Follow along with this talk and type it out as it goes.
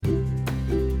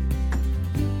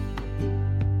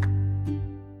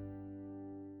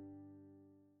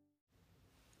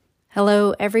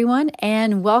Hello, everyone,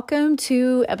 and welcome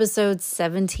to episode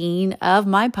 17 of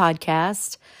my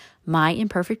podcast, My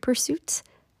Imperfect Pursuit.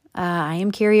 I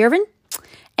am Carrie Irvin,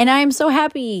 and I am so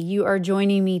happy you are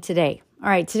joining me today. All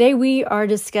right, today we are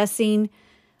discussing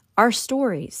our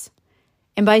stories.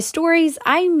 And by stories,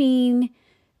 I mean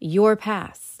your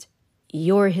past,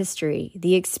 your history,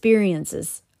 the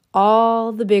experiences,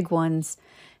 all the big ones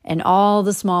and all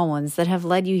the small ones that have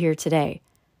led you here today.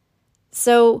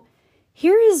 So,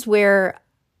 here is where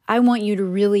I want you to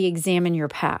really examine your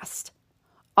past.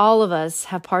 All of us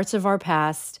have parts of our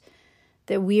past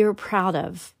that we are proud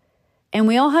of. And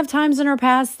we all have times in our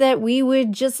past that we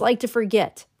would just like to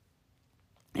forget.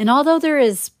 And although there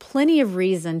is plenty of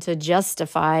reason to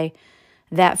justify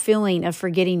that feeling of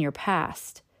forgetting your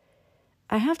past,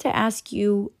 I have to ask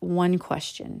you one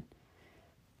question.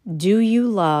 Do you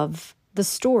love the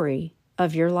story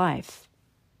of your life?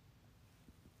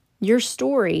 Your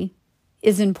story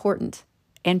is important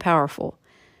and powerful.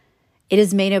 It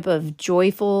is made up of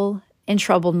joyful and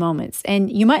troubled moments.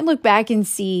 And you might look back and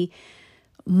see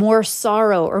more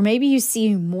sorrow, or maybe you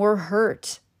see more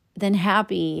hurt than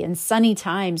happy and sunny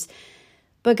times.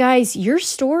 But guys, your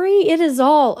story, it is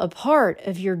all a part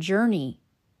of your journey.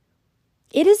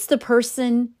 It is the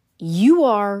person you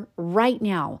are right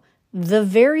now, the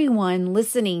very one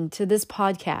listening to this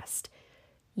podcast.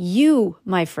 You,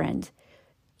 my friend,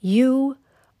 you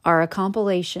are a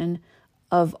compilation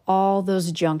of all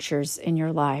those junctures in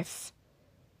your life.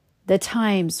 The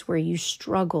times where you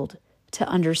struggled to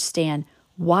understand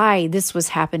why this was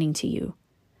happening to you.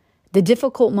 The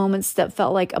difficult moments that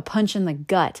felt like a punch in the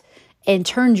gut and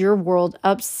turned your world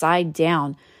upside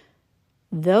down.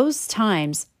 Those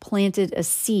times planted a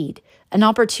seed, an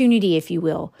opportunity, if you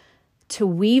will, to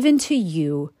weave into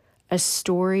you a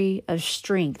story of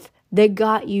strength that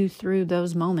got you through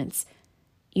those moments.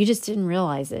 You just didn't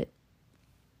realize it.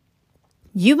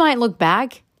 You might look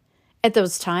back at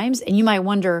those times and you might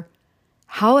wonder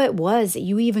how it was that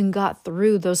you even got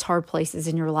through those hard places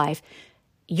in your life.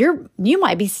 You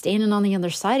might be standing on the other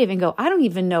side of it and go, I don't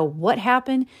even know what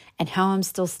happened and how I'm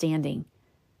still standing.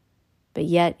 But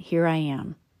yet, here I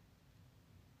am.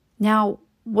 Now,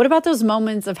 what about those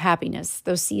moments of happiness,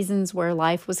 those seasons where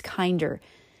life was kinder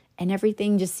and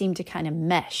everything just seemed to kind of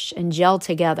mesh and gel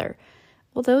together?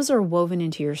 Well, those are woven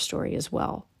into your story as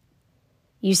well.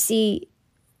 You see,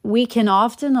 we can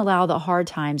often allow the hard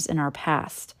times in our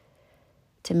past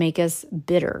to make us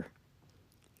bitter.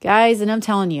 Guys, and I'm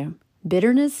telling you,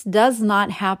 bitterness does not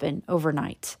happen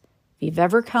overnight. If you've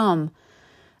ever come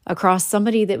across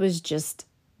somebody that was just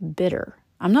bitter,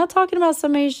 I'm not talking about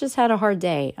somebody who's just had a hard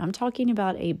day. I'm talking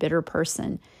about a bitter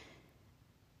person.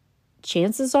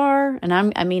 Chances are, and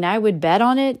I would bet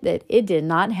on it, that it did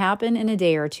not happen in a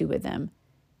day or two with them.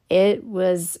 It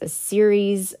was a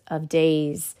series of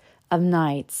days, of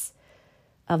nights,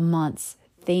 of months,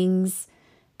 things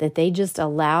that they just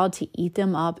allowed to eat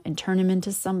them up and turn them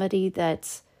into somebody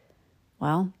that,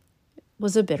 well,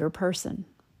 was a bitter person,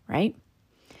 right?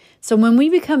 So when we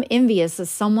become envious of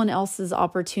someone else's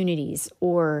opportunities,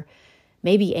 or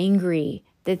maybe angry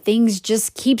that things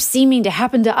just keep seeming to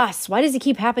happen to us, why does it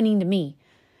keep happening to me?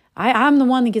 I'm the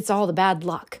one that gets all the bad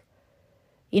luck.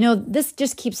 You know, this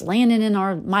just keeps landing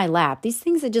in my lap. These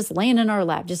things that just land in our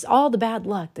lap, just all the bad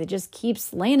luck that just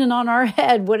keeps landing on our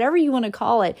head, whatever you want to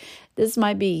call it. You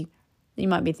might be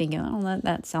thinking, oh,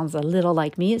 that sounds a little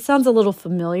like me. It sounds a little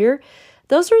familiar.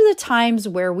 Those are the times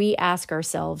where we ask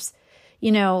ourselves,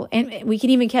 and we can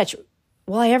even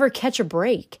will I ever catch a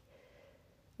break?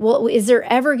 Well, is there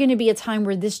ever going to be a time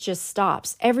where this just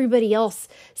stops? Everybody else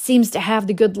seems to have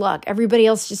the good luck. Everybody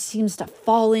else just seems to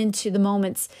fall into the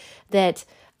moments that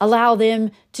allow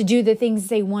them to do the things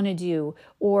they want to do,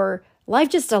 or life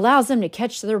just allows them to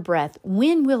catch their breath.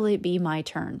 When will it be my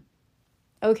turn?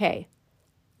 Okay,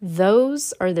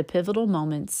 those are the pivotal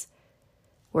moments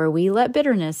where we let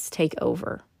bitterness take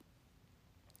over.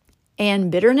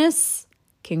 And bitterness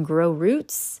can grow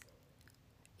roots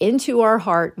into our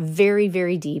heart, very,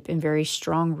 very deep and very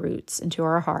strong roots into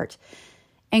our heart.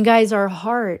 And guys, our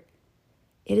heart,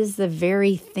 it is the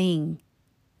very thing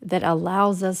that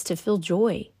allows us to feel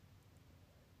joy.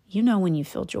 You know when you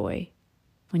feel joy,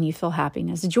 when you feel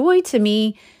happiness. Joy to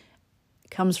me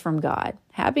comes from God.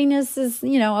 Happiness is,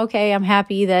 okay, I'm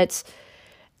happy that,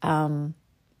 the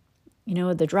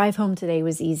drive home today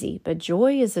was easy. But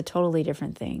joy is a totally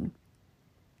different thing.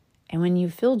 And when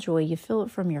you feel joy, you feel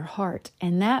it from your heart.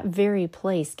 And that very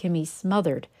place can be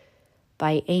smothered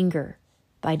by anger,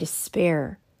 by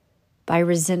despair, by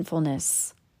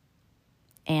resentfulness,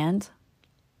 and,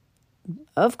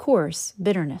 of course,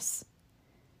 bitterness.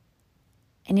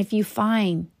 And if you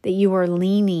find that you are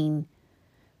leaning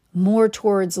more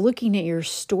towards looking at your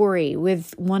story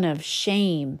with one of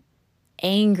shame,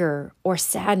 anger, or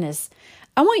sadness,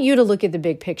 I want you to look at the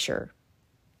big picture.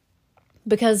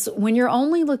 Because when you're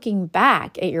only looking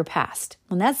back at your past,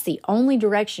 when that's the only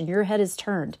direction your head is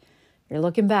turned, you're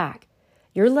looking back,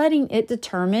 you're letting it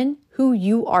determine who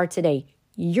you are today.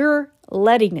 You're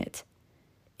letting it.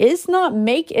 It's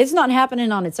not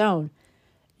happening on its own.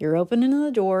 You're opening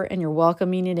the door and you're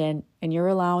welcoming it in, and you're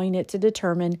allowing it to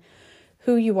determine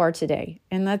who you are today.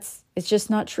 And it's just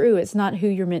not true. It's not who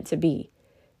you're meant to be.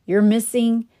 You're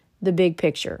missing the big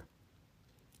picture.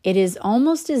 It is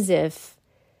almost as if,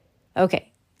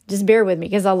 okay, just bear with me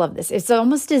because I love this. It's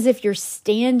almost as if you're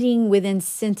standing within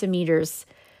centimeters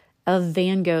of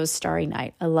Van Gogh's Starry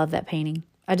Night. I love that painting.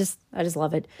 I just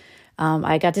love it.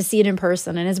 I got to see it in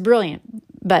person and it's brilliant.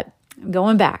 But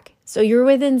going back, so you're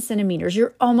within centimeters.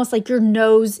 You're almost like your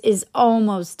nose is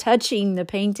almost touching the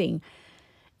painting.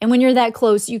 And when you're that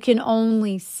close, you can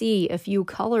only see a few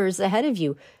colors ahead of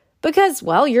you because,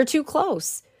 well, you're too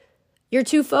close. You're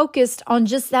too focused on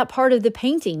just that part of the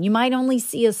painting. You might only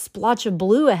see a splotch of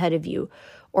blue ahead of you,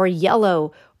 or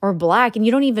yellow, or black, and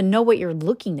you don't even know what you're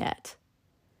looking at.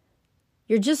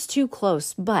 You're just too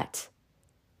close, but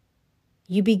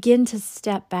you begin to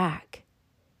step back.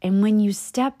 And when you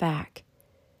step back,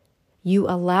 you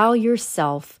allow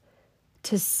yourself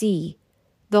to see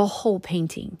the whole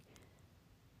painting.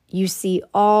 You see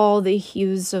all the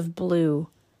hues of blue,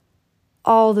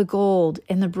 all the gold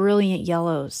and the brilliant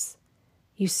yellows.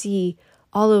 You see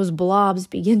all those blobs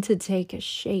begin to take a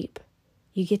shape.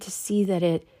 You get to see that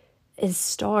it is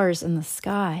stars in the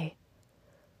sky.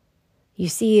 You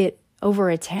see it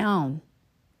over a town,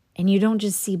 and you don't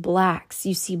just see blacks.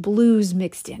 You see blues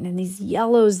mixed in and these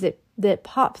yellows that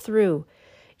pop through.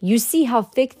 You see how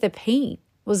thick the paint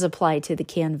was applied to the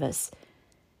canvas.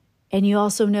 And you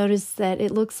also notice that it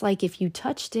looks like if you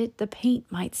touched it, the paint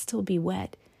might still be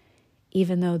wet,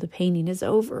 even though the painting is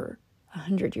over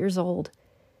 100 years old.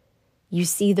 You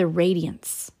see the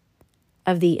radiance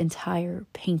of the entire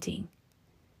painting.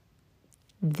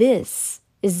 This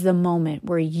is the moment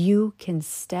where you can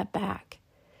step back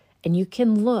and you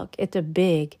can look at the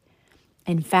big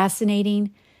and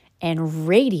fascinating and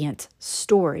radiant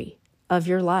story of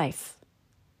your life.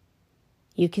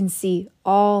 You can see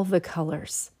all the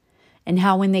colors and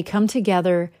how when they come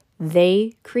together,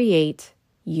 they create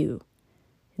you.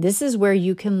 This is where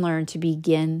you can learn to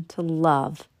begin to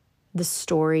love the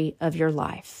story of your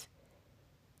life.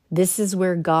 This is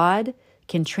where God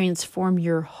can transform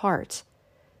your heart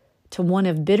to one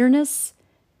of bitterness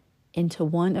into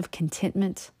one of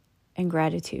contentment and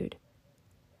gratitude.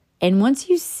 And once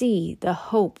you see the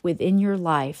hope within your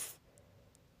life,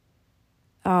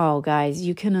 oh, guys,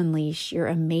 you can unleash your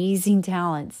amazing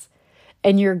talents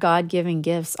and your God-given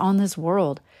gifts on this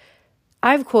world.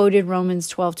 I've quoted Romans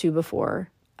 12:2 before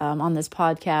on this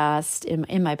podcast,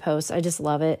 in my posts. I just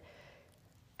love it.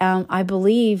 I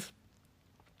believe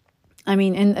in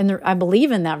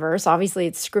that verse. Obviously,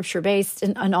 it's scripture-based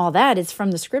and all that. It's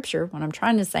from the scripture. What I'm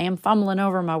trying to say, I'm fumbling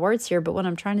over my words here, but what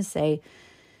I'm trying to say,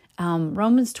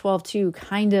 Romans 12:2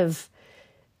 kind of,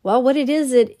 well, what it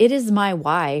is my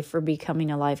why for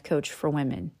becoming a life coach for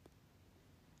women.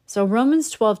 So Romans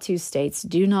 12:2 states,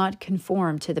 "Do not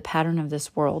conform to the pattern of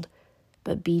this world,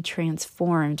 but be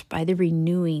transformed by the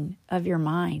renewing of your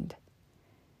mind."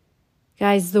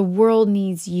 Guys, the world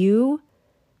needs you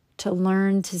to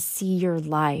learn to see your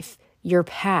life, your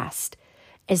past,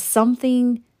 as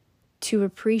something to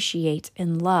appreciate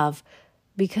and love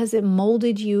because it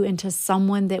molded you into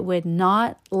someone that would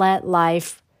not let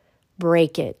life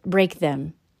break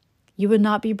them. You would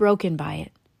not be broken by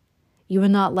it. You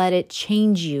would not let it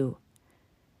change you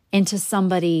into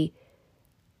somebody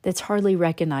that's hardly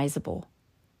recognizable,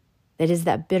 that is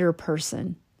that bitter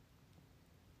person.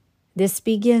 This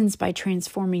begins by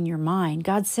transforming your mind.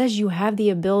 God says you have the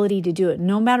ability to do it.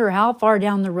 No matter how far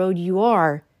down the road you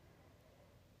are,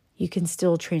 you can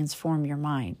still transform your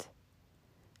mind.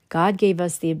 God gave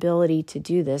us the ability to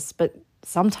do this, but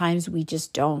sometimes we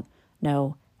just don't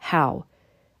know how.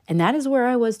 And that is where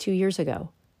I was 2 years ago.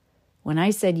 When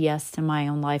I said yes to my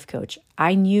own life coach,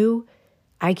 I knew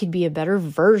I could be a better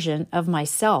version of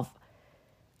myself.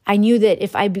 I knew that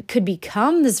if I could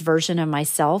become this version of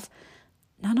myself,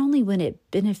 not only would it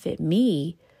benefit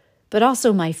me, but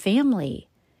also my family,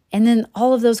 and then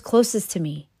all of those closest to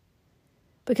me.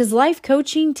 Because life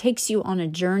coaching takes you on a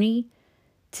journey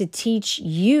to teach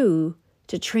you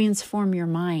to transform your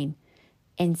mind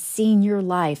and seeing your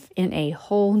life in a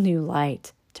whole new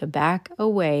light, to back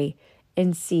away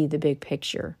and see the big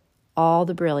picture, all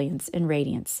the brilliance and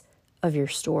radiance of your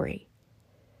story.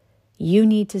 You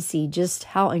need to see just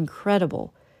how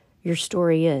incredible your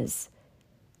story is,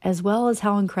 as well as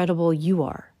how incredible you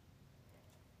are.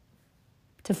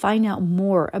 To find out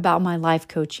more about my life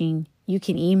coaching, you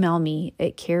can email me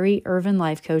at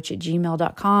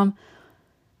carrieirvinlifecoach@gmail.com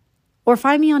or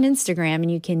find me on Instagram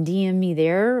and you can DM me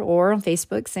there, or on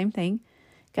Facebook, same thing.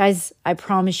 Guys, I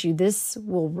promise you this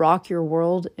will rock your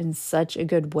world in such a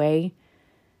good way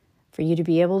for you to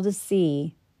be able to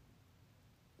see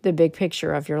the big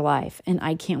picture of your life. And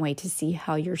I can't wait to see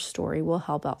how your story will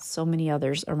help out so many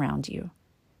others around you.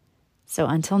 So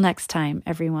until next time,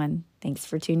 everyone, thanks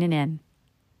for tuning in.